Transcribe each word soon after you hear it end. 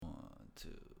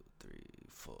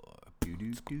Hey,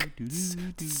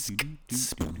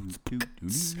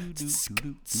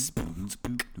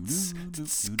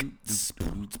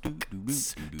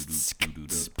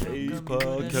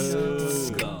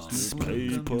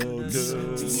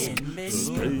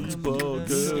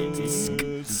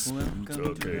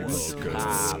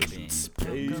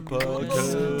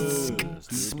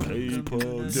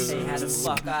 how the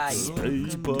fuck are you?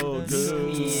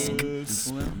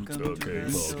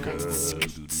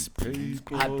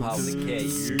 Hot power the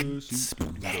case.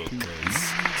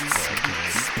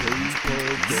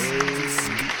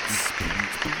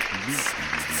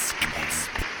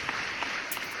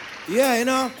 Yeah, you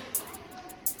know.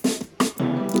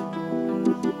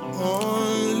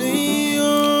 Only you,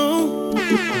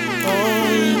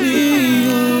 only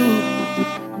you.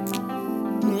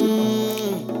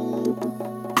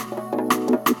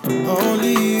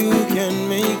 Only you can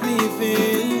make me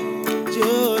feel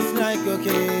just like a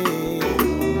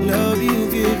king. Love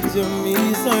you give to me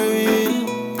so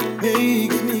real,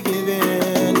 makes me give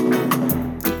in.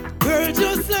 Girl,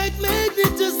 just like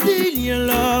magnet, just steal your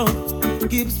love,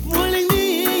 keeps pulling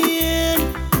me in.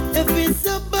 If it's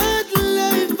a battle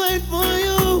I fight for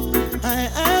you, I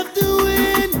have to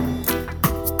win.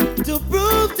 To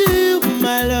prove to you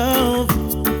my love,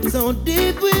 so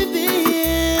deep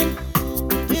within.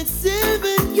 It's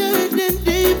even getting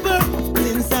deeper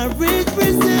since I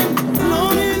represent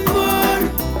longing for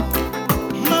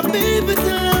my baby to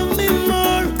love me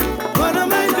more. What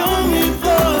am I longing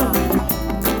for?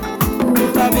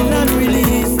 Babylon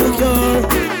release the cure.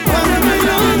 What am I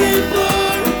longing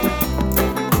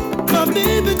for? My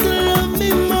baby to love me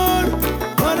more.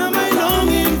 What am I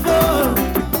longing for?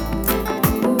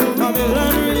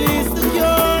 Babylon release the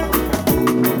cure.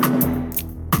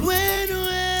 When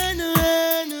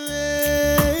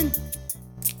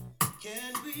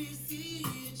can we see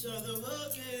each other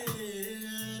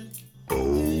again?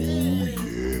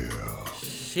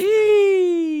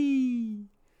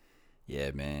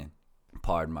 Yeah, man.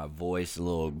 Pardon my voice, a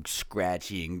little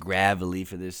scratchy and gravelly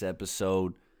for this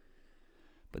episode.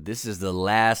 But this is the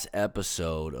last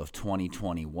episode of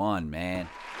 2021, man.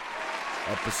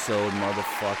 Episode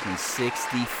motherfucking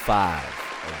 65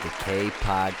 of the K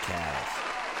Podcast.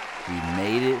 We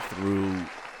made it through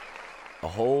a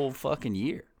whole fucking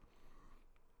year.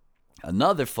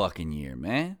 Another fucking year,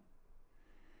 man.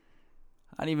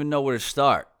 I don't even know where to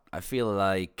start. I feel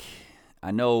like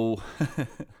I know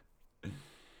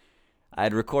I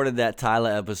had recorded that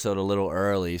Tyler episode a little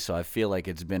early, so I feel like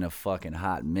it's been a fucking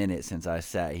hot minute since I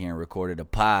sat here and recorded a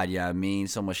pod, you know what I mean?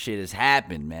 So much shit has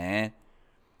happened, man.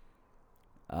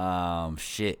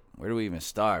 Shit. Where do we even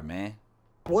start, man?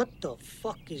 What the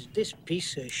fuck is this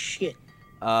piece of shit?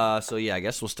 So yeah, I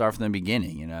guess we'll start from the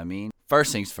beginning, you know what I mean?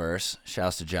 First things first,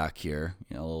 shouts to Jock Cure.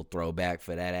 You know, a little throwback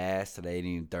for that ass. Today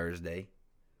ain't Thursday.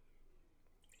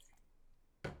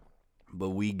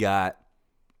 But we got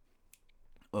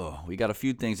a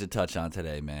few things to touch on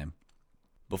today, man.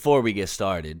 Before we get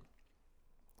started,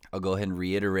 I'll go ahead and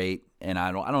reiterate, and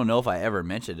I don't know if I ever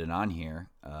mentioned it on here.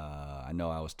 I know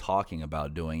I was talking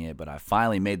about doing it, but I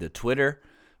finally made the Twitter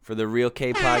for the Real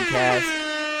K Podcast.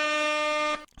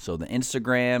 So the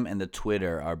Instagram and the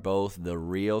Twitter are both the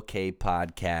Real K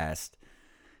Podcast.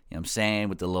 You know what I'm saying?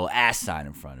 With the little ass sign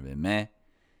in front of it, man.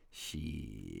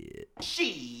 Shit.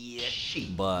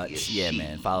 But yeah,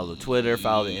 man, follow the Twitter,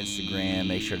 follow the Instagram,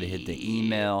 make sure to hit the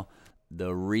email,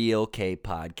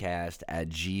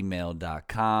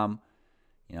 therealkpodcast@gmail.com.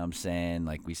 You know what I'm saying?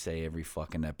 Like we say every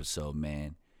fucking episode,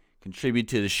 man. Contribute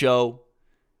to the show.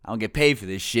 I don't get paid for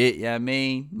this shit, you know what I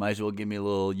mean? Might as well give me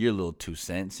your little 2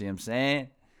 cents, you know what I'm saying?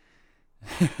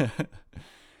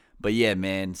 But yeah,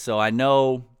 man, so I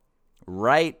know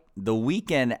right the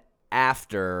weekend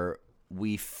after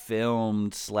we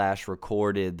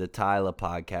filmed/recorded the Tyler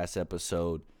podcast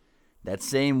episode, that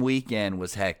same weekend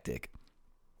was hectic.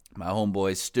 My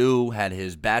homeboy Stu had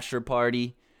his bachelor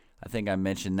party. I think I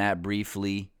mentioned that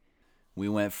briefly. We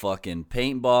went fucking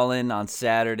paintballing on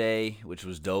Saturday, which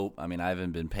was dope. I mean, I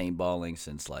haven't been paintballing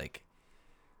since like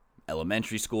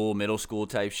elementary school, middle school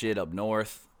type shit up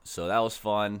north. So that was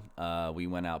fun. We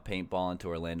went out paintballing to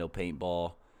Orlando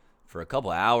Paintball for a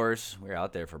couple hours. We were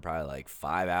out there for probably like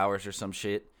 5 hours or some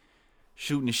shit.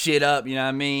 Shooting the shit up, you know what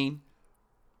I mean?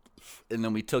 And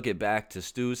then we took it back to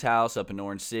Stu's house up in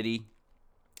Orange City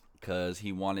because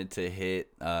he wanted to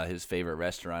hit his favorite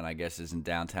restaurant, I guess, is in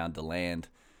downtown DeLand.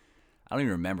 I don't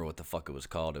even remember what the fuck it was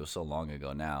called. It was so long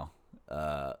ago now.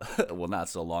 Well, not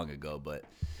so long ago, but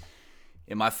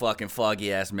in my fucking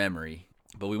foggy-ass memory.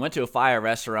 But we went to a fire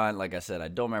restaurant. Like I said, I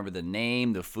don't remember the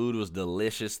name. The food was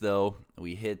delicious, though.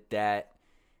 We hit that.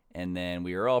 And then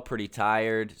we were all pretty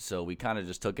tired, so we kind of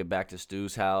just took it back to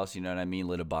Stu's house, you know what I mean?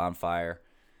 Lit a bonfire,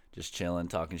 just chilling,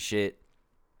 talking shit.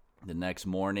 The next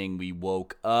morning, we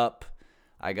woke up.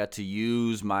 I got to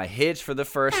use my hitch for the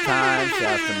first time.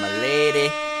 Shout out to my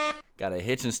lady. Got a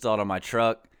hitch installed on my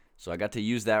truck, so I got to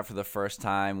use that for the first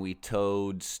time. We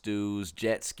towed Stu's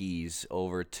jet skis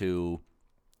over to,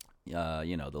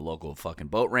 the local fucking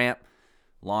boat ramp.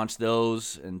 Launched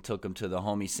those and took them to the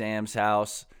homie Sam's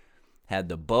house. Had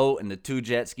the boat and the 2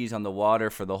 jet skis on the water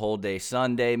for the whole day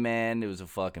Sunday, man. It was a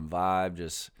fucking vibe.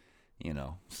 Just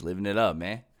living it up,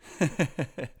 man.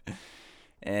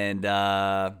 And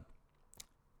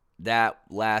that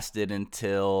lasted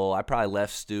until I probably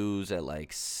left Stu's at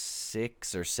like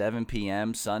 6 or 7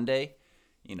 p.m. Sunday.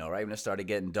 Right when it started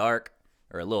getting dark,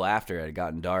 or a little after it had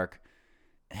gotten dark.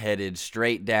 Headed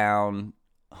straight down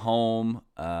home,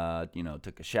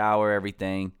 took a shower,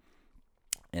 everything.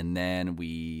 And then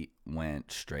we went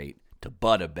straight to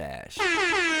Butter Bash. Like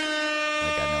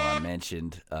I know I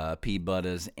mentioned, P.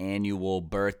 Butta's annual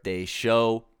birthday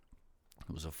show.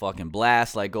 It was a fucking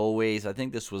blast, like always. I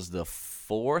think this was the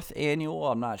 4th annual.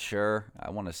 I'm not sure. I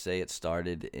want to say it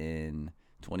started in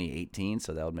 2018,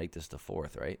 so that would make this the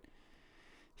 4th, right?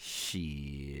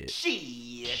 Shit.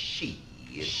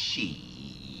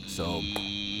 So,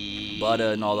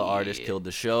 Butta and all the artists killed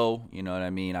the show. You know what I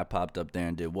mean? I popped up there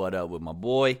and did What Up with my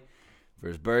boy for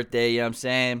his birthday, you know what I'm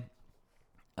saying?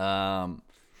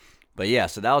 But yeah,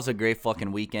 so that was a great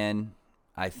fucking weekend.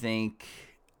 I think,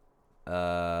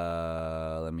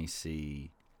 let me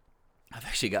see. I've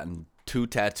actually gotten 2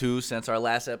 tattoos since our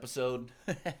last episode.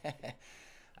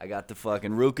 I got the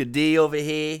fucking Ruka D over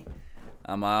here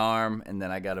on my arm, and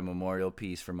then I got a memorial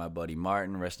piece for my buddy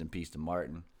Martin. Rest in peace to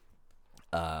Martin.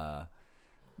 But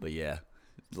yeah,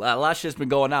 a lot of shit's been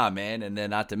going on, man. And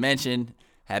then not to mention,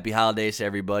 happy holidays to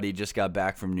everybody. Just got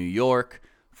back from New York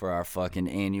for our fucking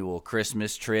annual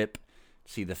Christmas trip.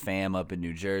 See the fam up in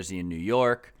New Jersey and New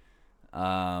York.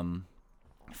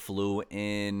 Flew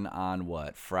in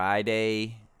on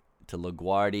Friday to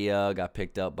LaGuardia. Got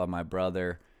picked up by my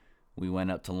brother. We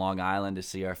went up to Long Island to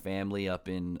see our family up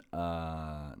in,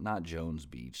 not Jones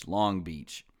Beach, Long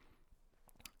Beach.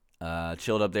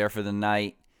 Chilled up there for the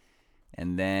night.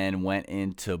 And then went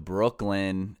into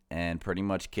Brooklyn and pretty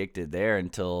much kicked it there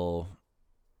until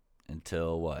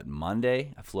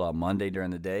Monday? I flew out Monday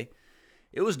during the day.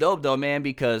 It was dope, though, man,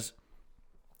 because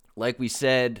like we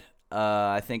said,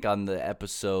 I think on the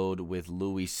episode with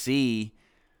Louis C.,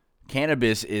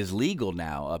 cannabis is legal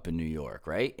now up in New York,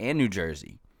 right? And New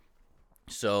Jersey.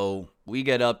 So we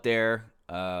get up there.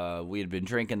 We had been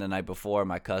drinking the night before at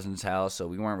my cousin's house, so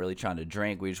we weren't really trying to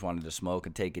drink. We just wanted to smoke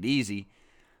and take it easy.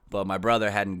 But my brother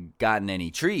hadn't gotten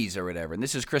any trees or whatever. And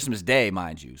this is Christmas Day,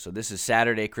 mind you. So this is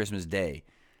Saturday, Christmas Day.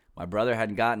 My brother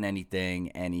hadn't gotten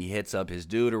anything, and he hits up his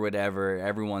dude or whatever.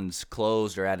 Everyone's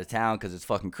closed or out of town because it's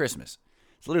fucking Christmas.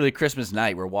 It's literally Christmas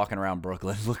night. We're walking around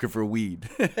Brooklyn looking for weed.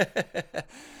 But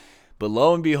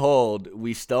lo and behold,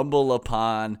 we stumble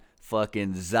upon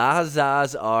fucking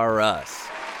Zaza's R Us.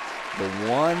 The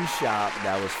one shop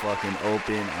that was fucking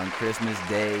open on Christmas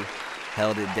Day.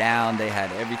 Held it down. They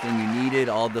had everything you needed,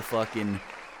 all the fucking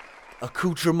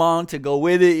accoutrement to go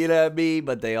with it, you know what I mean?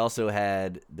 But they also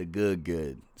had the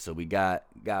good. So we got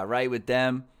right with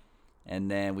them.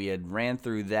 And then we had ran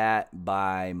through that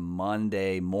by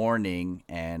Monday morning.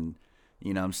 And,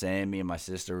 you know what I'm saying? Me and my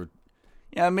sister,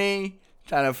 you know what I mean?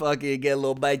 Trying to fucking get a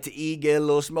little bite to eat, get a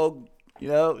little smoke, you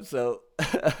know? So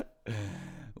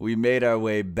we made our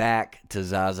way back to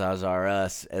Zaza's R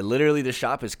Us, and literally the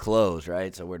shop is closed,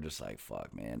 right? So we're just like, fuck,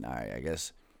 man. All right, I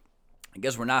guess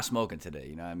we're not smoking today.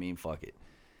 You know what I mean? Fuck it.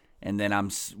 And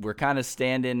then we're kind of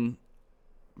standing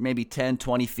maybe 10,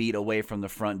 20 feet away from the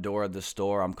front door of the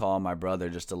store. I'm calling my brother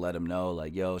just to let him know,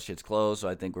 like, yo, shit's closed, so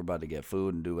I think we're about to get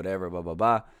food and do whatever, blah, blah,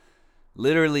 blah.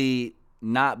 Literally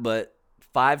not but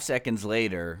 5 seconds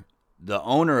later, the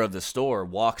owner of the store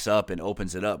walks up and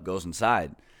opens it up, goes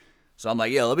inside. So I'm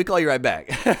like, yo, let me call you right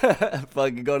back.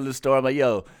 Fucking go to the store. I'm like,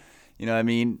 yo, you know what I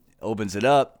mean? Opens it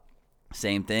up.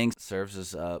 Same thing. Serves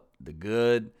us up the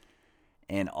good.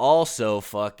 And also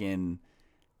fucking,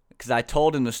 because I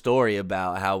told him the story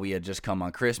about how we had just come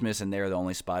on Christmas and they were the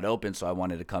only spot open. So I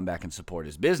wanted to come back and support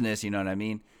his business. You know what I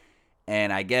mean?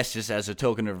 And I guess just as a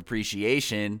token of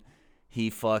appreciation,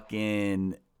 he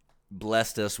fucking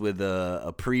blessed us with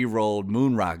a pre-rolled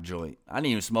moon rock joint. I didn't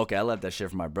even smoke it. I left that shit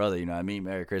for my brother, you know what I mean?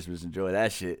 Merry Christmas, enjoy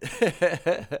that shit.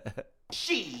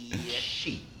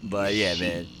 But yeah,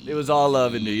 man, it was all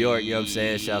love in New York, you know what I'm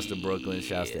saying? Shouts to Brooklyn,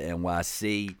 shouts to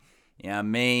NYC, you know what I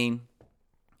mean?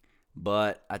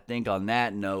 But I think on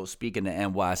that note, speaking of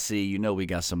NYC, you know we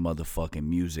got some motherfucking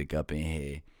music up in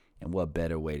here. And what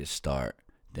better way to start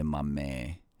than my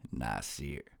man,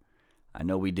 Nasir. I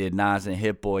know we did Nas and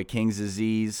Hit Boy, King's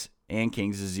Disease, and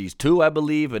King's Disease 2, I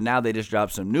believe. But now they just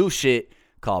dropped some new shit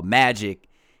called Magic.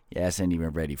 Yeah, I ain't even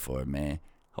ready for it, man.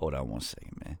 Hold on one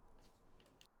second, man.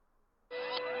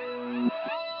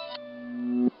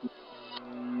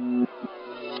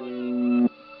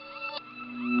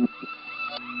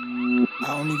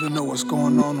 I don't even know what's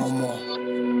going on no more.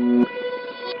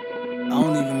 I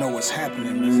don't even know what's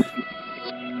happening, man.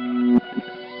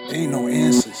 There ain't no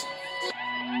answers.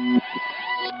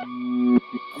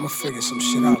 I'ma figure some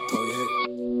shit out though, yeah.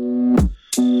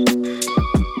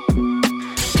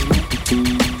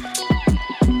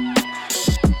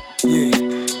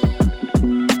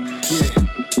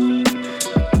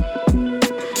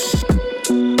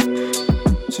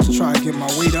 Just try to get my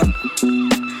weight up.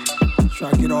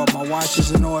 Try to get all my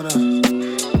watches in order.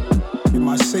 Get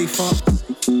my safe up.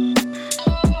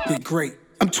 Get great.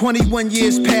 I'm 21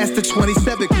 years past the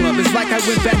 27 club. It's like I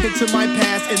went back into my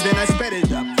past and then I sped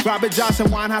it up. Robert Johnson,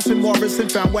 Winehouse, and Morrison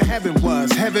found what heaven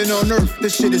was. Heaven on earth,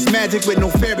 this shit is magic with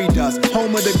no fairy dust.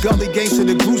 Home of the gully gangster,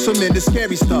 the gruesome and the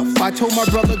scary stuff. I told my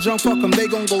brother drunk, fuck them, they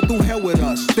gon' go through hell with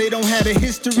us. They don't have a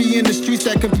history in the streets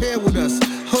that compare with us.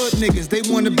 Hood niggas, they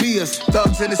wanna be us.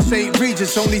 Thugs in the St.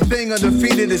 Regis, only thing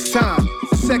undefeated is time.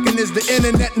 Second is the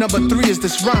internet, number 3 is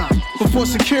this rhyme. Before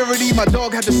security, my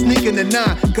dog had to sneak in the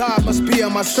 9. God must be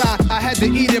on my side, I had to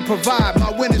eat and provide.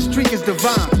 My winning streak is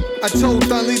divine. I told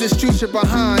Thun, leave the streets are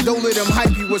behind. Don't let them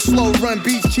hype you with slow run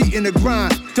beats, cheating the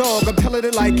grind. Dog, I'm telling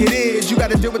it like it is. You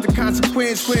gotta deal with the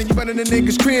consequence when you running the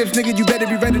niggas' cribs. Nigga, you better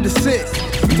be ready to sit.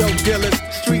 Dope dealers,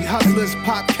 street hustlers,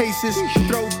 pop cases,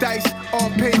 throw dice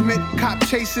on pavement, cop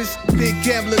chases, big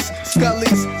gamblers,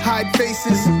 scullies, hide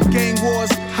faces, gang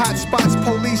wars, hot spots,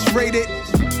 police raided,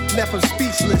 left them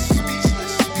speechless.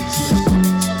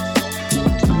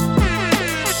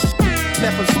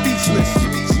 Left them speechless.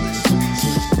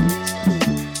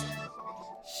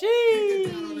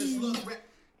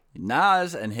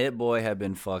 Nas and Hit Boy have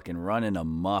been fucking running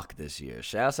amok this year.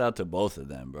 Shouts out to both of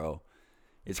them, bro.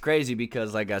 It's crazy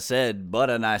because, like I said,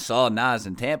 Butta and I saw Nas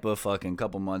in Tampa fucking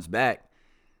couple months back.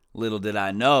 Little did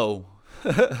I know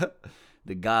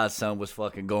the godson was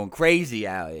fucking going crazy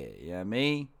out here. You know what I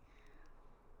mean?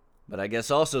 But I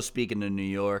guess also speaking of New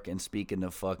York and speaking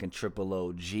of fucking triple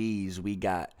OGs, we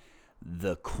got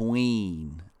the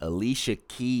Queen, Alicia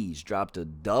Keys, dropped a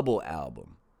double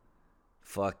album.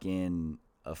 Fucking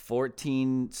a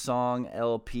 14-song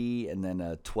LP and then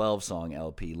a 12-song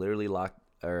LP. Literally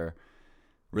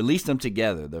released them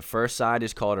together. The first side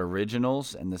is called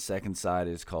Originals and the second side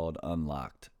is called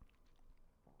Unlocked.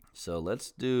 So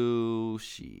let's do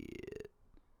shit.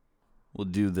 We'll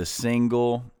do the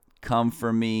single Come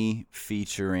For Me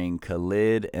featuring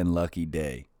Khalid and Lucky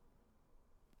Day.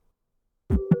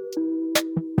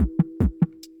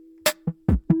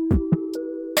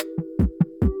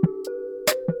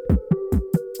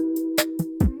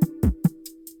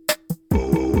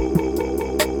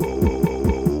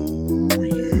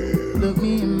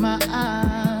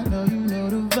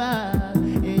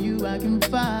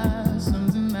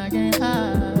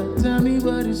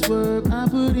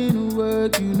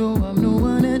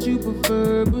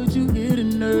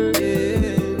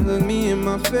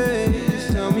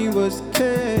 Face. Tell me what's the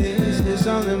case. It's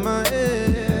all in my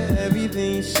head.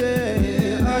 Everything you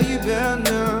say. Are you back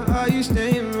now? Are you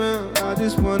staying around? I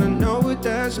just wanna know what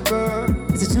that's about.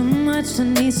 Is it too much to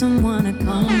need someone to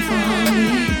come for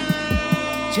me?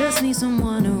 Just need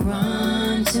someone to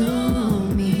run to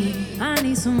me. I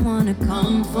need someone to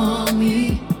come for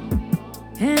me,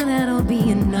 and that'll be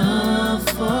enough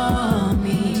for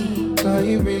me. Why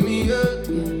you bring me up,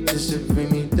 just to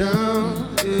bring me down?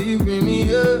 Yeah, you bring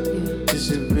me up,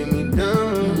 just to bring me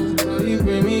down. Why you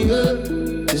bring me up,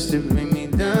 just to bring me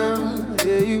down?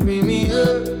 Yeah, you bring me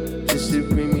up, just to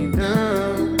bring me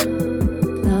down.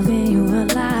 Loving you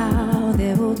aloud,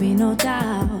 there will be no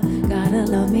doubt. Gotta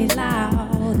love me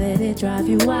loud, let it drive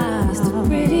you wild. It's the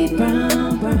pretty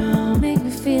brown, brown, make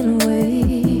me feel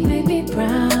away. Make me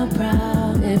proud,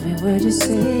 proud, every word you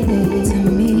say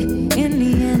to me. In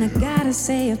the end, I gotta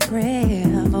say a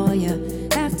prayer for you.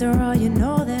 After all, you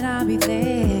know that I'll be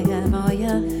there for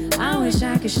you. I wish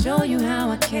I could show you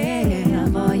how I care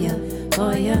for you,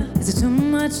 for you. Is it too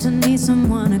much to need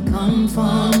someone to come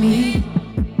for me?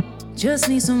 Just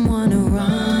need someone to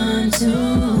run to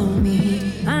me.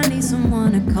 I need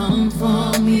someone to come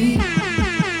for me,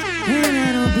 and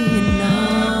that'll be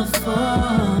enough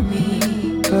for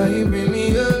me. Why you bring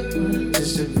me up,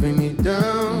 just to bring me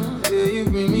down? Yeah, you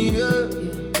bring me up,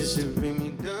 just to bring me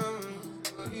down.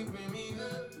 Why you bring me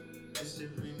up, just to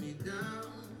bring me down?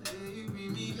 Yeah, you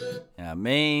bring me up. Yeah,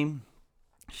 mean?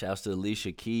 Shouts to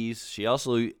Alicia Keys. She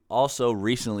also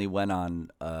recently went on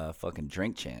fucking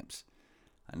Drink Champs.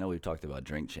 I know we've talked about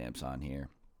Drink Champs on here.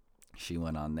 She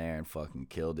went on there and fucking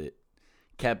killed it.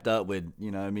 Kept up with, you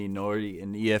know what I mean, Nori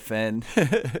and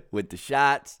EFN with the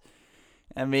shots.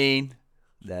 I mean,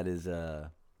 that is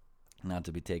not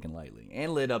to be taken lightly.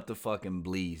 And lit up the fucking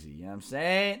Bleezy. You know what I'm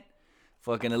saying?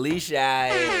 Fucking Alicia.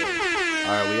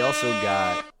 All right, we also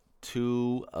got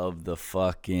two of the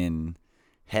fucking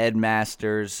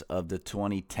headmasters of the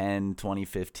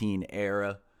 2010-2015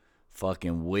 era.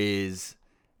 Fucking Wiz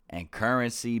and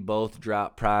Currency both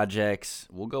dropped projects.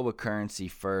 We'll go with Currency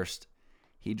first.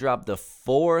 He dropped the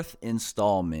 4th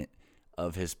installment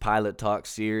of his Pilot Talk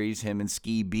series, him and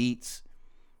Ski Beats.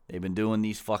 They've been doing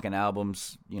these fucking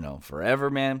albums, you know, forever,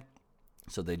 man.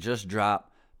 So they just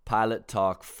dropped Pilot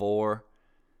Talk 4.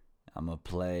 I'm going to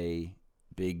play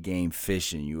Big Game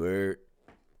Fishing, you heard?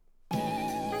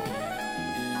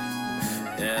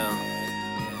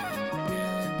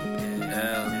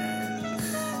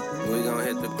 We gon'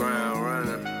 hit the ground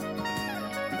running.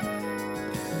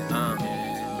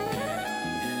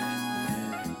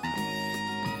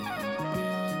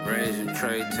 Raise your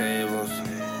tray tables.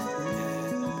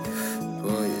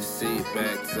 Pull your seat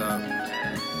backs up.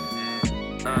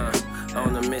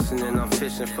 On a mission and I'm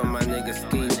fishing for my nigga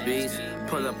Ski Beats.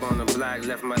 Pull up on the block,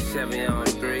 left my Chevy on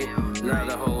 3. Love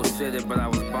the whole city, but I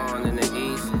was born in the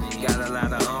East. Got a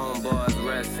lot of homeboys,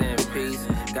 rest in peace.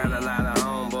 Got a lot of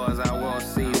homeboys I won't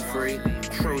see free.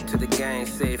 True to the game,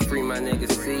 say free my nigga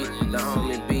C. The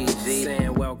homie BG.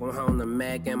 Saying welcome home to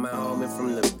Mac and my homie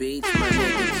from the beach. My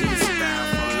nigga G-Style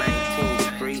from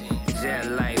 19th Street. Jet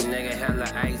life, nigga,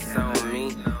 hella ice on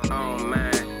me. On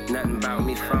mine, nothing about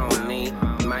me phony.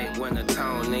 Might win a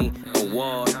Tony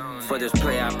Award for this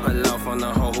play I pull off on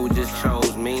the hoe who just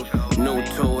chose me. New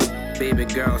to it, baby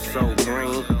girl so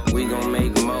green. We gon'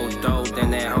 make more dope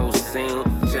than that whole scene.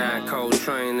 John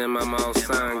Coltrane and my mouth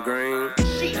sign green.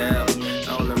 Yeah,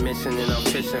 on a mission and I'm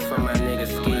fishing for my nigga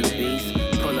Ski Beats.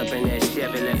 Pull up in that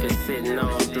Chevy, left it sitting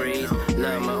on 3s.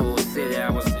 Love my whole city, I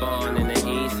was born in the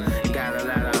East. Got a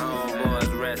lot of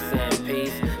homeboys, rest in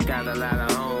peace. Got a lot of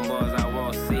homeboys I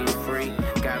won't see free.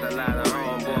 Got a lot of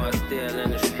homeboys still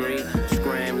in the street.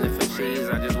 Scrambling for cheese,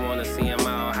 I just wanna see them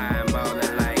all high and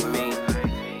ballin' like me.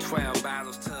 12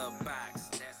 bottles to a box,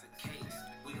 that's a case.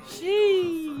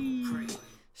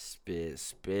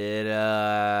 Spit.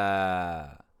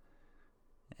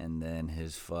 And then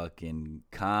his fucking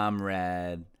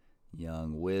comrade,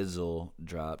 Young Wizzle,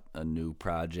 dropped a new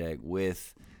project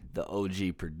with the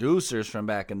OG producers from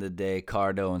back in the day,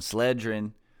 Cardo and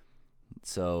Sledrin.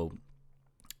 So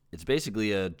it's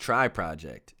basically a try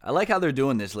project. I like how they're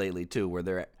doing this lately too,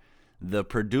 where the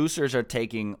producers are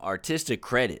taking artistic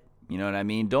credit. You know what I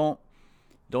mean? Don't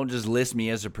just list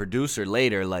me as a producer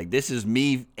later. Like, this is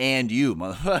me and you,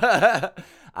 motherfucker.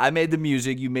 I made the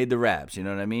music, you made the raps. You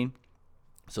know what I mean?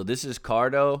 So this is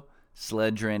Cardo,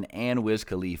 Sledrin, and Wiz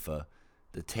Khalifa.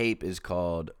 The tape is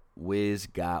called Wiz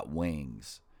Got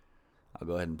Wings. I'll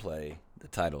go ahead and play the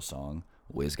title song,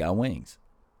 Wiz Got Wings.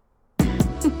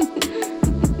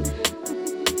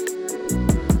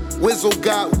 Wizzle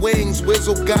got wings,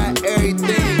 Wizzle got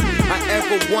everything I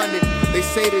ever wanted. They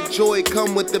say the joy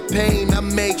come with the pain. I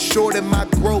make sure that my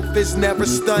growth is never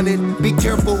stunted. Be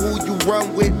careful who you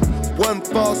run with. One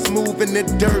false move in the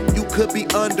dirt, you could be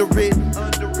under it.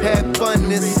 Had fun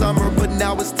this summer, but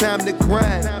now it's time to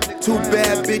grind. Two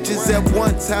bad bitches at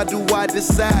once, how do I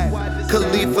decide?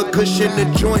 Khalifa cushion the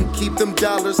joint, keep them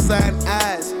dollar sign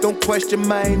eyes. Don't question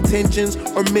my intentions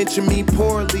or mention me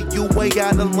poorly, you way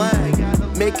out of line.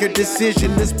 Make your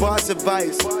decision, this boss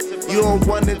advice. You don't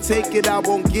wanna take it, I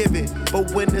won't give it. But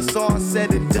when it's all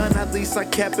said and done, at least I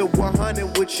kept it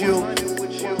 100 with you.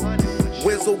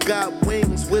 Wizzle got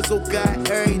wings, Wizzle got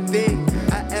everything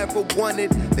I ever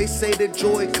wanted. They say the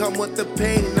joy come with the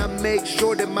pain. I make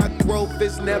sure that my growth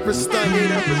is never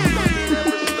stunted.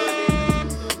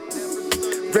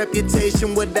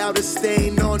 Reputation without a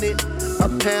stain on it. A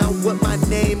pound with my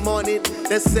name on it.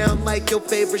 That sound like your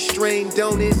favorite strain,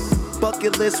 don't it?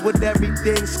 Bucket list with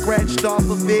everything scratched off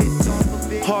of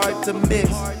it. Hard to miss.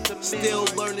 Still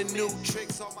learning new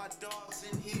tricks on my dogs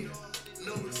in here.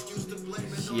 No excuse to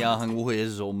blame it. Young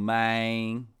Wizzle,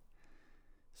 man.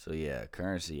 So yeah,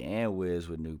 Currency and Wiz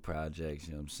with new projects,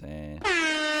 you know what I'm saying?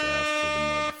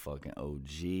 Shouts to the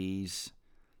motherfucking OGs.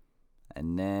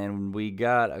 And then we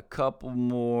got a couple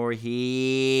more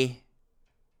here.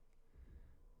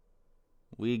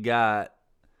 We got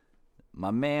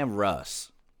my man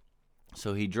Russ.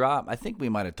 So he dropped, I think we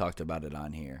might have talked about it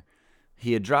on here.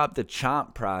 He had dropped the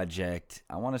Chomp project,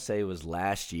 I want to say it was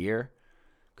last year,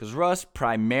 because Russ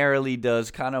primarily does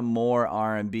kind of more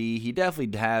R&B. He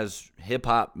definitely has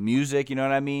hip-hop music, you know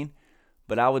what I mean?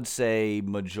 But I would say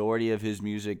majority of his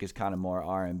music is kind of more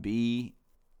R&B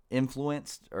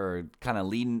influenced, or kind of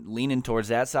leaning towards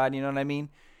that side, you know what I mean?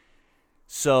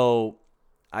 So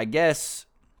I guess,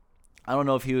 I don't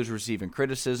know if he was receiving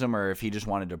criticism or if he just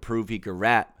wanted to prove he could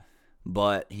rap,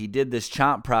 but he did this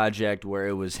Chomp project where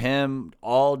it was him,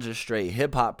 all just straight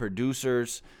hip-hop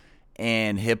producers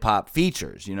and hip-hop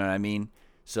features, you know what I mean?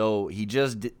 So he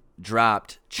just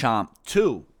dropped Chomp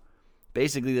 2,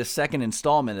 basically the second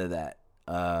installment of that.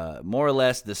 More or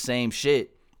less the same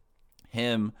shit.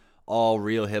 Him, all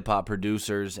real hip-hop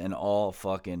producers and all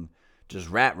fucking just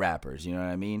rappers, you know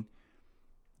what I mean?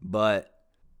 But,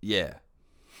 yeah.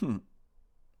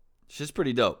 Shit's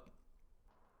pretty dope.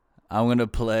 I'm going to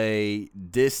play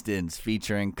Distance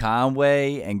featuring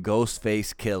Conway and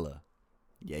Ghostface Killah.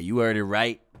 Yeah, you heard it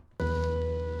right.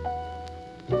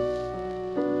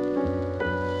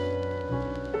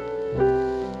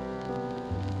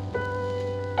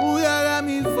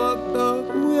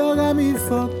 Got me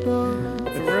fucked up.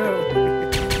 For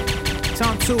real.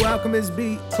 Tom 2, Alchemist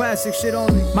beat, classic shit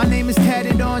only. My name is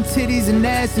tatted on titties and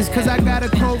asses, cause I got a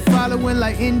cult following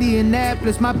like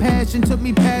Indianapolis. My passion took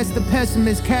me past the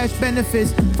pessimist. Cash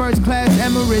benefits, first class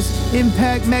Emirates,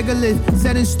 impact megalith,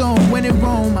 set in stone, when in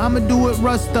Rome. I'ma do what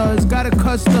Russ does, got a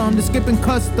custom, the skipping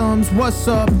customs. What's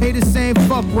up? Haters saying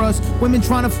fuck Russ, women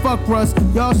trying to fuck Russ.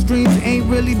 Y'all streams ain't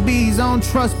really bees, I don't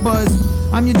trust buzz.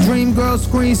 I'm your dream girl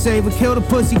screensaver, kill the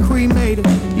pussy cremator.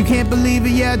 You can't believe it,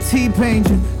 yeah, I T-paint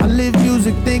you. I live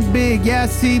music, think big, yeah, I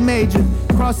see major.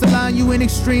 Cross the line, you in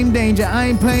extreme danger. I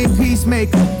ain't playing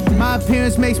peacemaker. My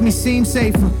appearance makes me seem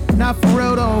safer. Not for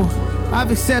real though.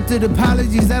 I've accepted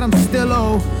apologies that I'm still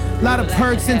owe. Lot of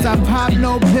perks since I popped,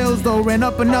 no pills though. Ran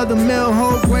up another mill,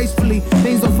 hold gracefully.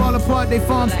 Things don't fall apart, they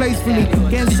fall in place for me.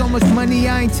 Getting so much money,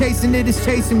 I ain't chasing it, it's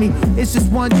chasing me. It's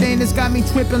just one thing that's got me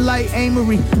tripping like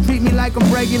Amory. Treat me like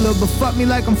I'm regular, but fuck me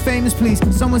like I'm famous, please.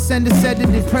 Someone send a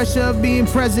sedative, pressure of being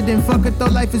president. Fuck it though,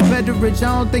 life is better rich,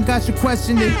 I don't think I should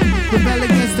question it. Rebel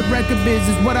against the record biz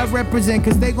is what I represent,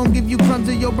 cause they gon' give you crumbs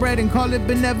of your bread and call it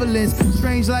benevolence.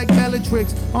 Strange like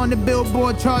Bellatrix, on the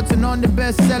Billboard charts and on the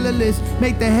bestseller list.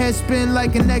 Make the head spin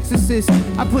like an exorcist.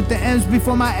 I put the M's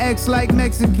before my X like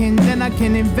Mexican. Then I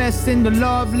can invest in the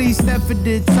law of least effort.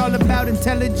 It's all about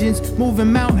intelligence,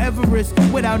 moving Mount Everest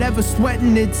without ever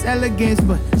sweating its elegance.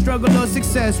 But struggle or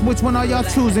success, which one are y'all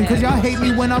choosing? Cause y'all hate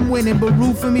me when I'm winning, but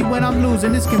root for me when I'm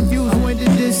losing. It's confusing. I went the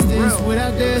distance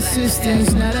without their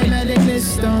assistance. Now they mad they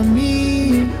missed on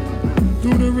me.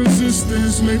 Through the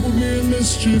resistance, labeled me a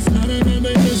mischief. Now they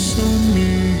missed on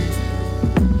me.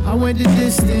 I went the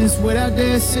distance without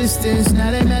their assistance.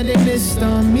 Now they mad they missed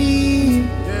on me.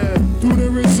 Yeah. Through the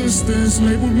resistance,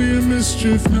 labeled me a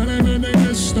mischief. Now they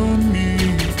missed on me.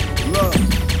 Look,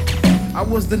 I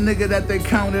was the nigga that they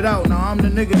counted out. Now I'm the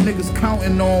nigga niggas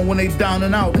counting on when they down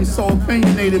and out. They so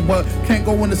opinionated, but can't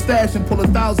go in the stash and pull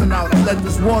 1,000 out. I let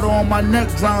this water on my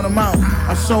neck drown them out.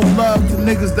 I show love to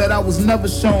niggas that I was never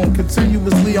shown.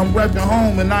 Continuously I'm repping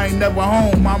home and I ain't never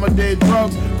home. Mama did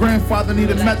drugs, grandfather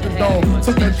needed methadone.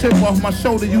 Took that chip off my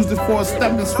shoulder, used it for a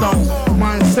stepping stone.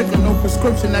 Mind sick and no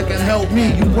prescription that can help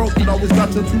me. You broke but always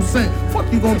got your 2 cents.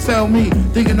 Fuck you gon' tell me?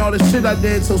 Thinking all the shit I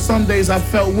did, so some days I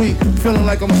felt weak. Feeling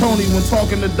like I'm Tony when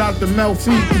talking to Dr. Mel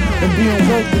Feet. And being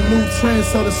woke with new trends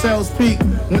so the sales peak.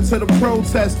 Went to the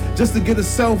protest just to get a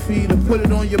selfie, to put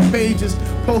it on your pages,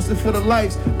 post it for the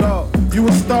likes. Dog, you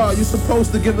a star, you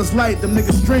supposed to give us light. Them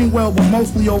niggas stream well, but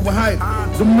mostly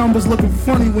overhyped. Them numbers looking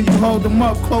funny when you hold them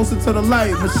up closer to the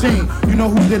light. Machine, you know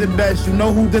who did it best, you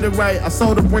know who did it right. I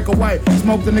sold a brick of white,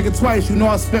 smoked a nigga twice, you know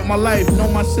I spent my life. You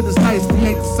know my shit is nice, we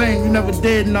ain't the same, you never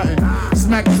did nothing.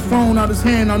 Smack his phone out his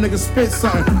hand, now nigga spit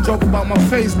something. Joke about my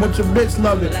face, but your bitch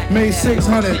love it. Made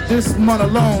 600 this month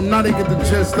alone, now they get the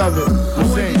gist of it.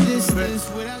 Machine.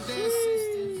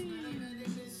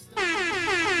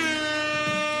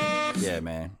 Yeah,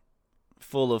 man.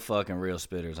 Full of fucking real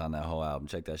spitters on that whole album.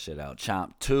 Check that shit out.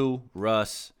 Chomp 2,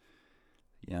 Russ.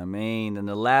 You know what I mean? And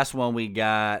the last one we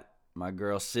got, my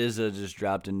girl SZA just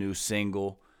dropped a new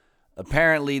single.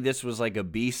 Apparently, this was like a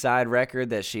B-side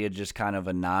record that she had just kind of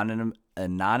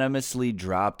anonymously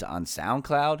dropped on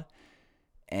SoundCloud.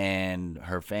 And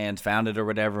her fans found it or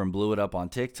whatever and blew it up on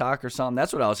TikTok or something.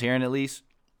 That's what I was hearing at least.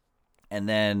 And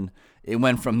then it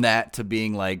went from that to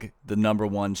being like the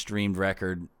 #1 streamed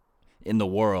record in the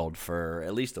world for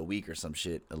at least a week or some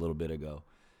shit a little bit ago.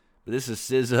 But this is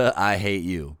SZA, I Hate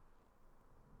You.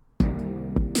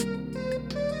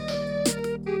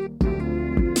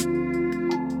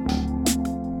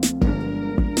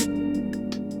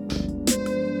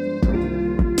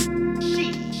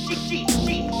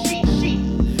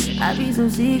 so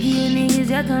sick of you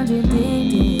niggas, y'all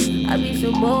contradicting. I be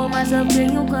so bold myself,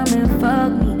 can you come and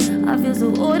fuck me? I feel so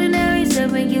ordinary, so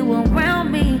make you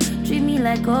around me. Treat me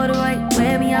like all the right,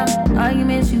 wear me out.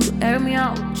 Arguments, you air me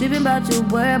out. Tripping about your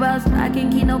whereabouts. I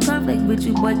can't keep no conflict with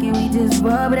you, boy, can we just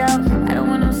rub it out? I don't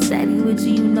want no savvy with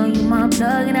you, you know you my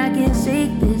plug. And I can't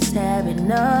shake this habit,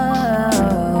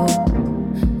 no.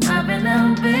 I've been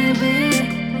out, baby,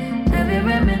 heavy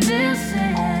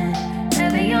reminiscing,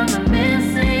 heavy on the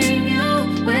missing.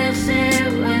 You wish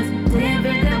it was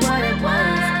different than what it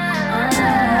was.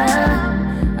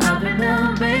 I've been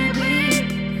out,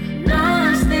 baby,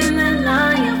 lost in the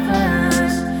lion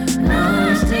first,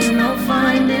 lost in no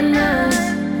finding us.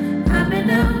 I've been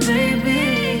out,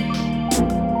 baby,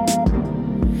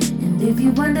 and if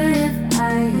you wonder if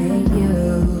I hate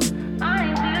you,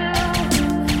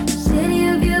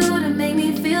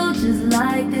 just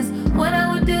like this, what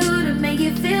I would do to make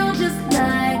you feel just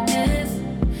like this.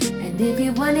 And if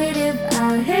you wanted, if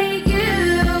I hate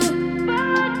you,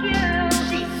 fuck you.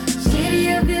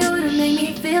 Shitty of you to make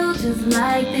me feel just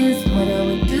like this, what I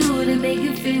would do to make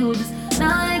you feel just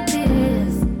like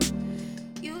this.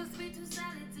 You speak too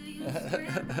silent to you.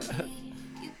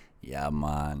 Yeah,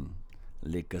 man.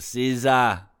 Liquor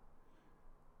Caesar.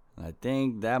 I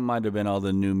think that might have been all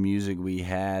the new music we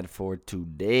had for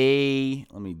today.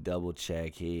 Let me double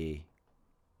check here.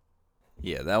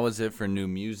 Yeah, that was it for new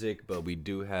music, but we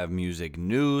do have music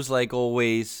news like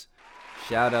always.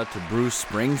 Shout out to Bruce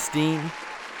Springsteen.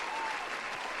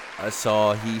 I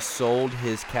saw he sold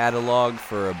his catalog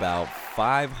for about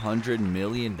 $500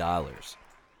 million. Let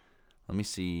me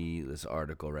see this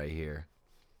article right here.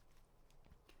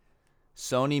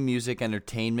 Sony Music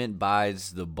Entertainment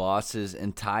buys the boss's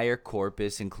entire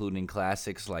corpus, including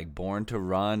classics like Born to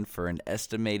Run, for an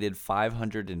estimated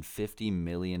 $550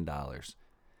 million.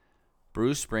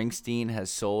 Bruce Springsteen has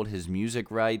sold his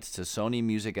music rights to Sony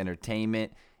Music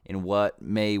Entertainment in what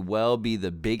may well be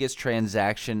the biggest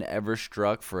transaction ever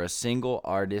struck for a single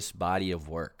artist's body of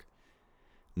work.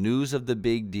 News of the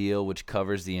big deal, which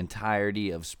covers the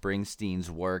entirety of Springsteen's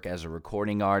work as a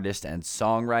recording artist and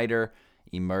songwriter,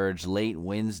 emerged late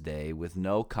Wednesday with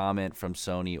no comment from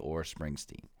Sony or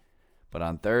Springsteen. But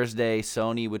on Thursday,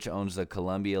 Sony, which owns the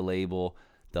Columbia label,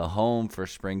 the home for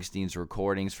Springsteen's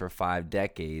recordings for 5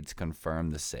 decades,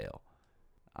 confirmed the sale.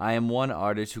 I am one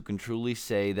artist who can truly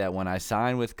say that when I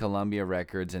signed with Columbia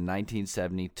Records in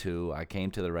 1972, I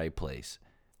came to the right place,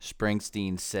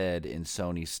 Springsteen said in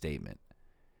Sony's statement.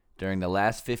 During the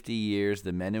last 50 years,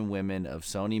 the men and women of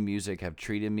Sony Music have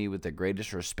treated me with the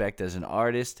greatest respect as an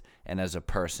artist and as a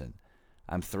person.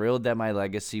 I'm thrilled that my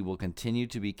legacy will continue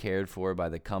to be cared for by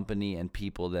the company and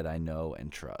people that I know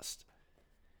and trust.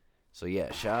 So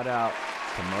yeah, shout out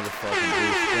to motherfucking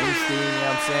Bruce Springsteen, you know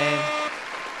what I'm saying?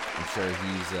 I'm sure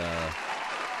he's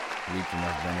reaped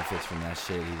enough benefits from that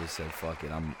shit. He just said, fuck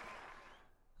it,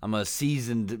 I'm a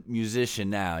seasoned musician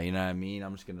now, you know what I mean?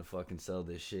 I'm just gonna fucking sell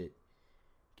this shit.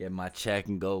 Get my check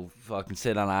and go fucking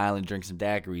sit on an island, drink some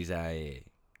daiquiris out here.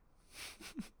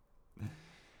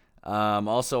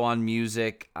 Also on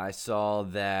music, I saw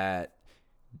that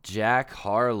Jack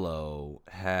Harlow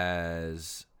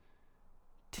has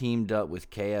teamed up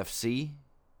with KFC.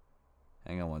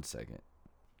 Hang on one second.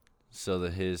 So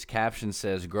his caption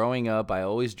says, growing up, I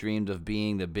always dreamed of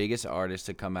being the biggest artist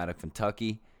to come out of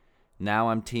Kentucky. Now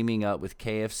I'm teaming up with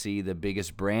KFC, the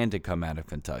biggest brand to come out of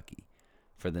Kentucky.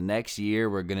 For the next year,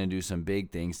 we're going to do some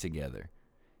big things together.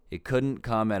 It couldn't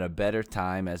come at a better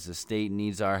time as the state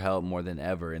needs our help more than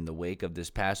ever in the wake of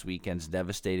this past weekend's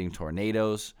devastating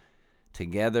tornadoes.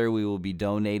 Together, we will be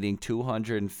donating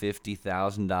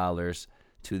 $250,000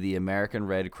 to the American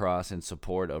Red Cross in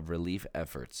support of relief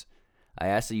efforts. I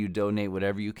ask that you donate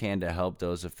whatever you can to help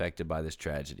those affected by this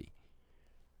tragedy.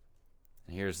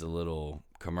 And here's the little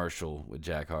commercial with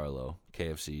Jack Harlow,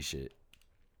 KFC shit.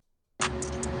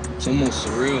 It's almost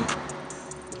surreal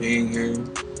being here,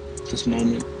 this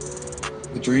moment.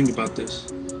 I dreamed about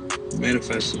this,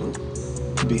 manifested it,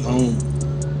 to be home,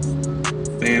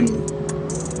 family,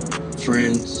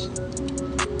 friends,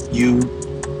 you.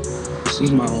 This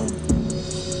is my home.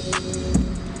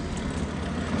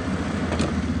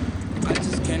 I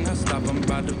just cannot stop, I'm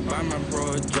about to buy my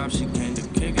bro a drop. She came to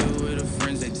kick it with her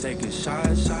friends, they taking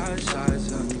shots.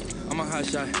 I'm a hot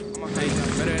shot, hey,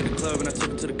 met her at the club and I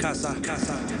took her to the casa.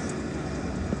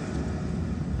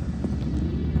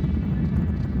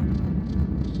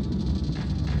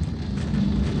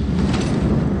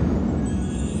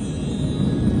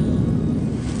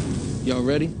 Y'all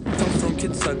ready? Come from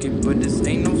Kentucky, but this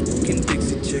ain't no fucking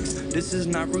Dixie Chicks. This is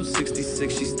not Route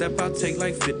 66. She step out, take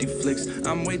like 50 flicks.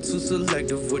 I'm way too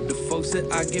selective with the folks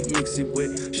that I get mixy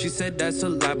with. She said that's a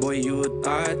lie, boy, you a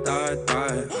thigh.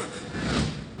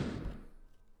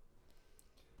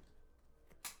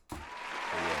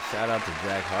 Shout out to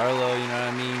Jack Harlow, you know what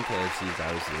I mean? KFC's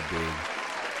obviously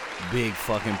a big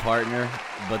fucking partner.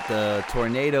 But the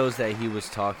tornadoes that he was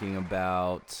talking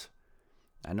about,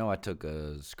 I know I took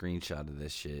a screenshot of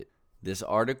this shit. This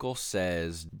article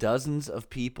says dozens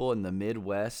of people in the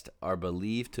Midwest are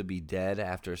believed to be dead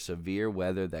after severe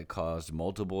weather that caused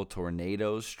multiple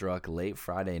tornadoes struck late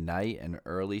Friday night and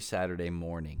early Saturday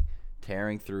morning,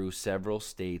 tearing through several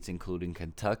states including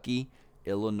Kentucky,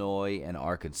 Illinois, and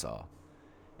Arkansas.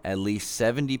 At least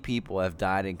 70 people have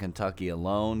died in Kentucky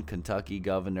alone, Kentucky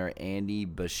Governor Andy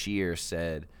Beshear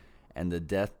said, and the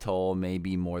death toll may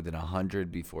be more than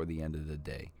 100 before the end of the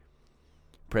day.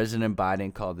 President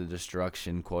Biden called the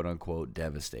destruction, quote-unquote,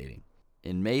 devastating.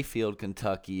 In Mayfield,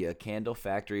 Kentucky, a candle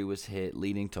factory was hit,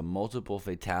 leading to multiple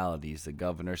fatalities, the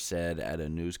governor said at a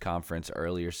news conference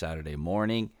earlier Saturday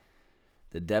morning.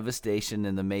 The devastation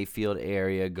in the Mayfield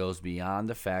area goes beyond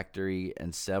the factory,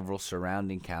 and several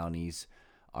surrounding counties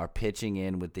are pitching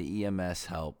in with the EMS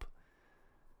help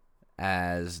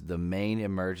as the main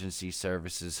emergency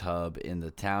services hub in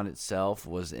the town itself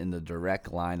was in the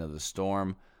direct line of the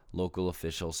storm, local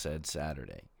officials said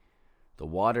Saturday. The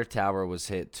water tower was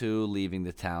hit too, leaving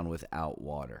the town without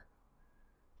water.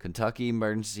 Kentucky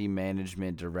Emergency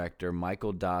Management Director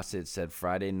Michael Dossett said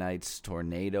Friday night's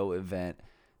tornado event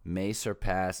may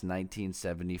surpass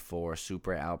 1974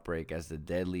 super outbreak as the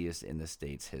deadliest in the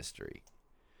state's history.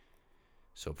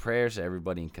 So prayers to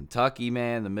everybody in Kentucky,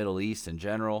 man, the Middle East in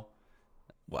general.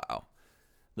 Wow.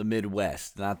 The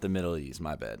Midwest, not the Middle East,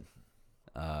 my bad.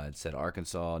 It said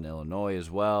Arkansas and Illinois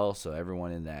as well, so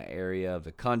everyone in that area of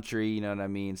the country, you know what I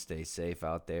mean? Stay safe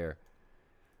out there.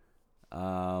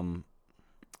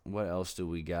 What else do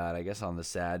we got? I guess on the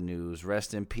sad news,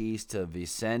 rest in peace to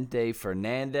Vicente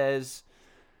Fernandez,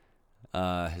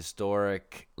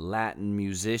 historic Latin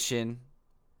musician,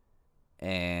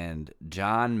 and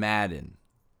John Madden,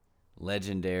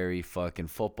 legendary fucking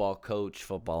football coach,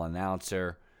 football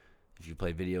announcer. If you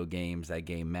play video games, that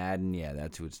game Madden, yeah,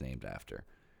 that's who it's named after.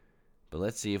 But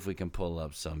let's see if we can pull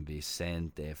up some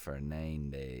Vicente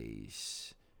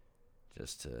Fernandez.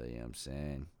 Just to, you know what I'm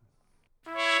saying?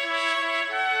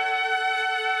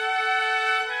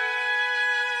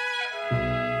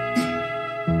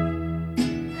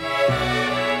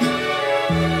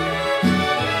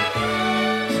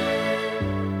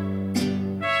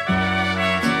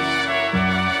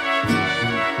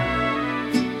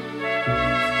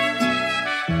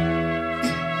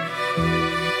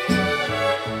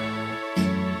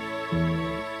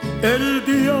 El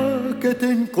día que te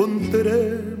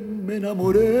encontré me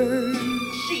enamoré.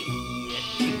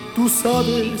 Tú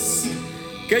sabes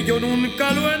que yo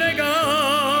nunca lo he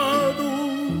negado.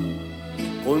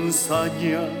 Con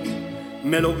saña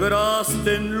me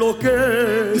lograste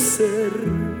enloquecer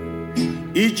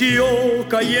y yo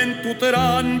caí en tu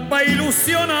trampa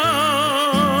ilusionado.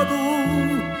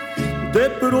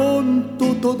 De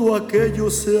pronto todo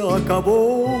aquello se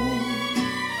acabó.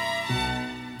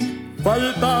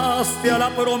 Faltaste a la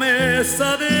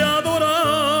promesa de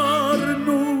adorarnos,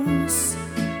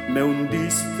 me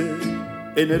hundiste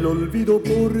en el olvido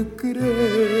por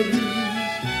creer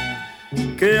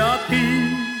que a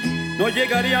ti no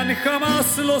llegarían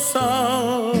jamás los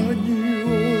años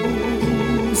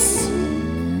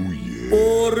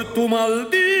por tu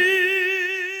maldito.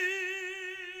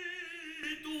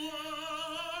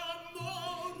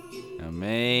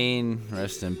 Amen.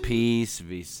 Rest in peace,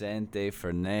 Vicente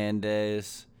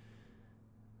Fernandez.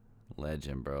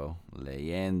 Legend, bro.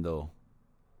 Leyendo.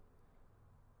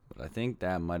 But I think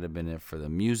that might have been it for the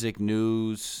music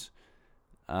news.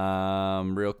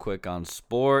 Real quick on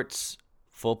sports.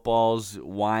 Football's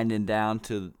winding down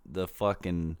to the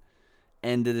fucking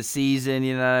end of the season,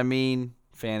 you know what I mean?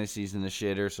 Fantasy's in the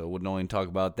shitter, so we don't even talk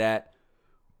about that.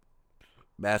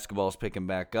 Basketball's picking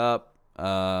back up.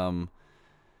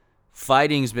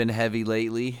 Fighting's been heavy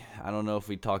lately. I don't know if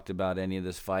we talked about any of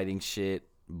this fighting shit,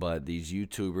 but these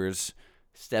YouTubers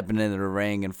stepping into the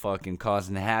ring and fucking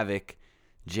causing havoc.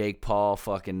 Jake Paul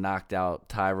fucking knocked out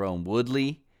Tyrone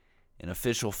Woodley, an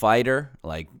official fighter,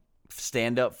 like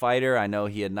stand-up fighter. I know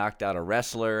he had knocked out a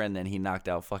wrestler, and then he knocked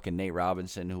out fucking Nate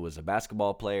Robinson, who was a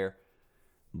basketball player.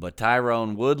 But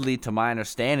Tyrone Woodley, to my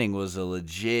understanding, was a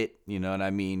legit, you know what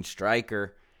I mean,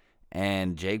 striker.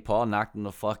 And Jake Paul knocked him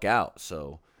the fuck out,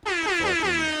 so...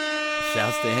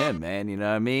 Shouts to him, man. You know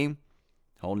what I mean?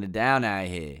 Holding it down out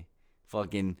here.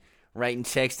 Fucking writing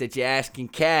checks that you're asking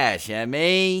cash, you know what I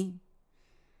mean?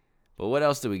 But what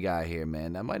else do we got here,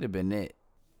 man? That might have been it.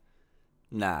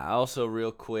 Nah, also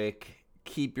real quick,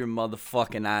 keep your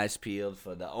motherfucking eyes peeled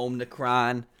for the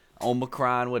Omnicron.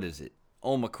 Omicron, what is it?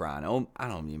 Omicron. I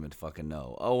don't even fucking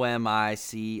know.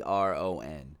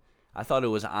 Omicron. I thought it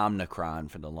was Omnicron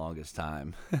for the longest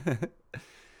time.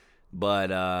 But,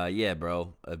 yeah,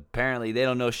 bro. Apparently, they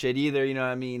don't know shit either, you know what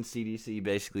I mean? CDC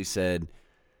basically said,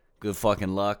 good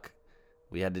fucking luck.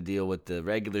 We had to deal with the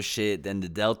regular shit, then the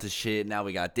Delta shit. Now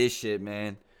we got this shit,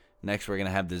 man. Next, we're going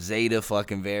to have the Zeta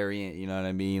fucking variant, you know what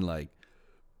I mean? Like,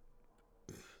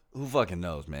 who fucking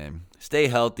knows, man? Stay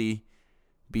healthy.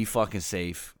 Be fucking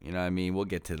safe, you know what I mean? We'll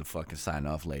get to the fucking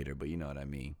sign-off later, but you know what I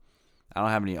mean. I don't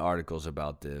have any articles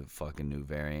about the fucking new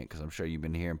variant because I'm sure you've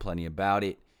been hearing plenty about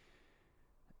it.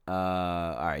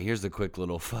 All right, here's the quick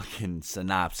little fucking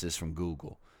synopsis from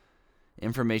Google.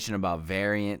 Information about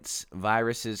variants.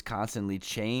 Viruses constantly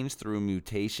change through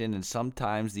mutation, and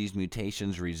sometimes these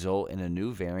mutations result in a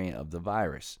new variant of the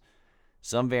virus.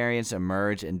 Some variants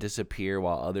emerge and disappear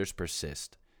while others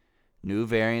persist. New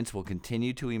variants will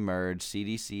continue to emerge.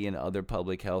 CDC and other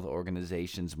public health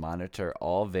organizations monitor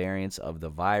all variants of the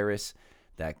virus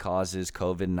that causes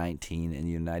COVID-19 in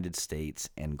the United States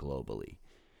and globally.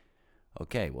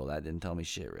 Okay, well, that didn't tell me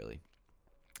shit, really.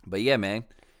 But yeah, man,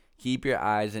 keep your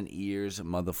eyes and ears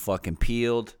motherfucking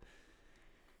peeled.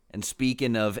 And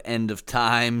speaking of end of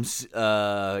times,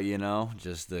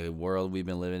 just the world we've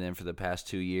been living in for the past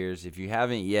 2 years, if you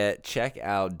haven't yet, check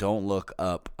out Don't Look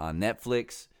Up on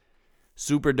Netflix.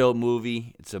 Super dope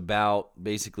movie. It's about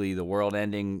basically the world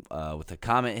ending with a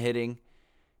comet hitting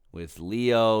with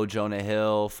Leo, Jonah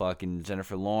Hill, fucking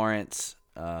Jennifer Lawrence.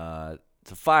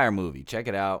 It's a fire movie. Check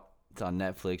it out. It's on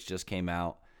Netflix. Just came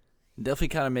out. It definitely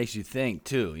kind of makes you think,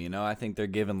 too. You know, I think they're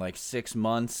given like 6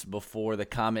 months before the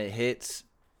comet hits.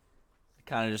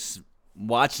 Kind of just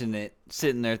watching it,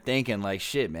 sitting there thinking like,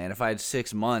 shit, man, if I had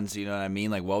 6 months, you know what I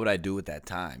mean? Like, what would I do with that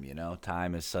time, you know?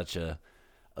 Time is such a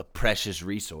precious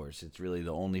resource. It's really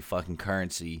the only fucking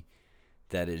currency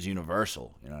that is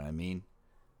universal. You know what I mean?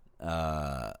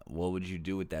 What would you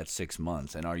do with that 6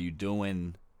 months? And are you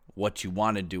doing what you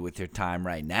want to do with your time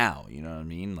right now? You know what I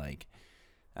mean? Like,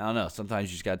 I don't know.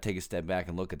 Sometimes you just got to take a step back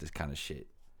and look at this kind of shit.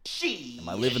 Am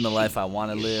I living the life I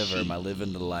want to live, or am I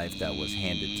living the life that was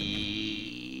handed to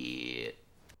me?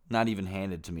 Not even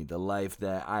handed to me. The life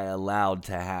that I allowed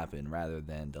to happen rather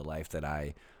than the life that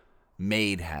I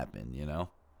made happen, you know?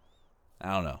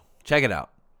 I don't know. Check it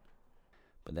out.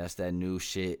 But that's that new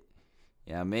shit.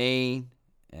 You know what I mean?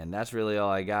 And that's really all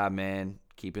I got, man.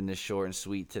 Keeping this short and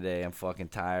sweet today. I'm fucking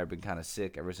tired. Been kind of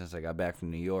sick ever since I got back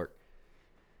from New York.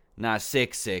 Not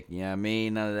sick, you know what I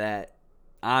mean? None of that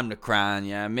Omnicron,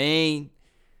 you know what I mean?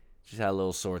 Just had a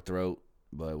little sore throat.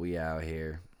 But we out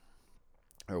here.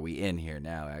 Or we in here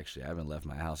now, actually. I haven't left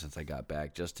my house since I got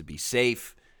back just to be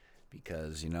safe.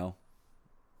 Because, you know,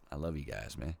 I love you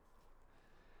guys, man.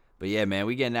 But yeah, man,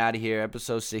 we getting out of here.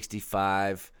 Episode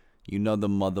 65. You know the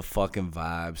motherfucking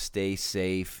vibes. Stay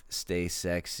safe. Stay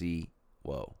sexy.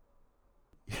 Whoa.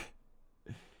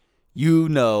 You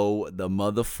know the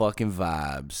motherfucking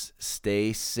vibes.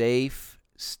 Stay safe.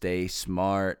 Stay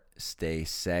smart. Stay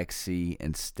sexy.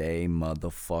 And stay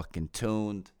motherfucking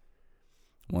tuned.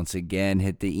 Once again,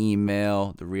 hit the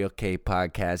email,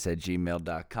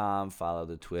 therealkpodcast@gmail.com. Follow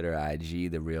the Twitter, IG,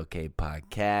 The Real K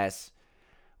Podcast.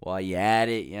 While you at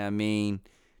it, you know what I mean?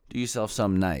 Do yourself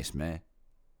something nice, man.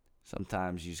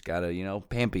 Sometimes you just gotta, you know,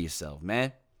 pamper yourself,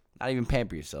 man. Not even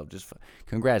pamper yourself. Just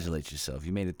congratulate yourself.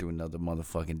 You made it through another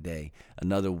motherfucking day,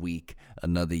 another week,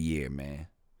 another year, man.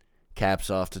 Caps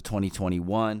off to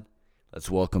 2021. Let's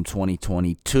welcome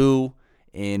 2022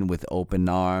 in with open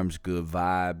arms, good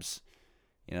vibes.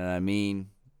 You know what I mean?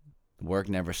 Work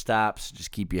never stops.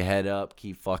 Just keep your head up.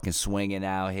 Keep fucking swinging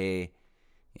out here.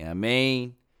 You know what I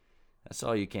mean? That's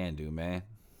all you can do, man.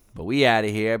 But we out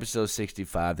of here. Episode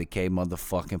 65, the K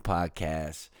motherfucking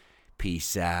podcast.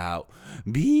 Peace out.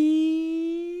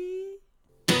 Be.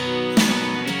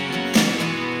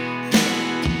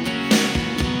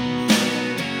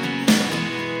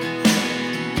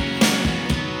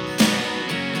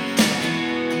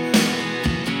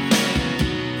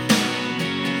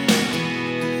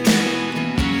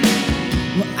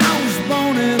 Well, I was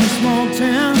born in a small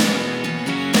town,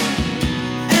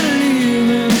 and I live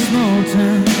in a small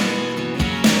town.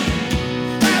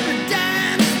 Papa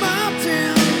died in a small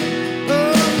town,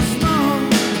 oh, small.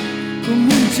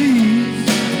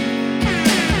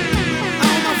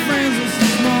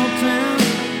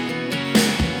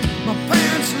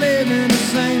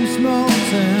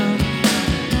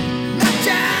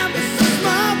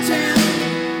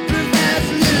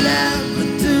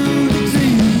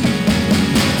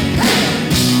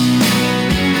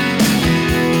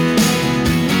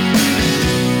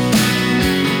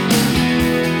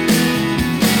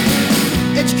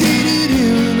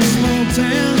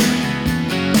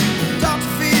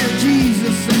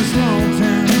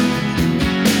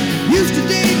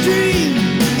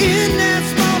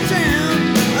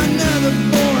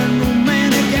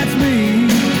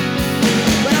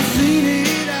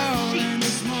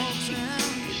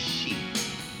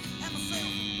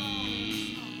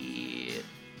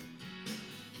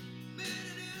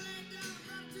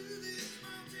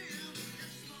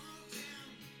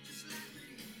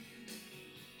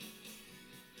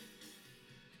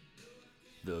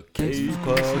 The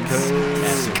K-Podcast.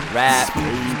 That's a wrap.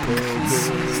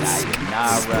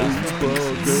 Sayonara.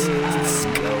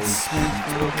 Adios.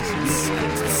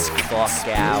 Fuck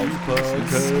out.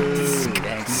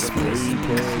 Thanks for listening.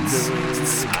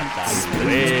 Hasta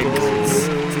luego.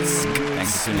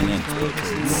 Thanks for tuning in.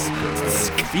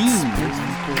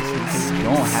 You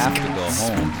don't have to go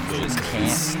home. You just can't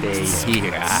stay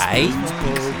here, alright?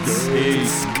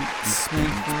 Peace.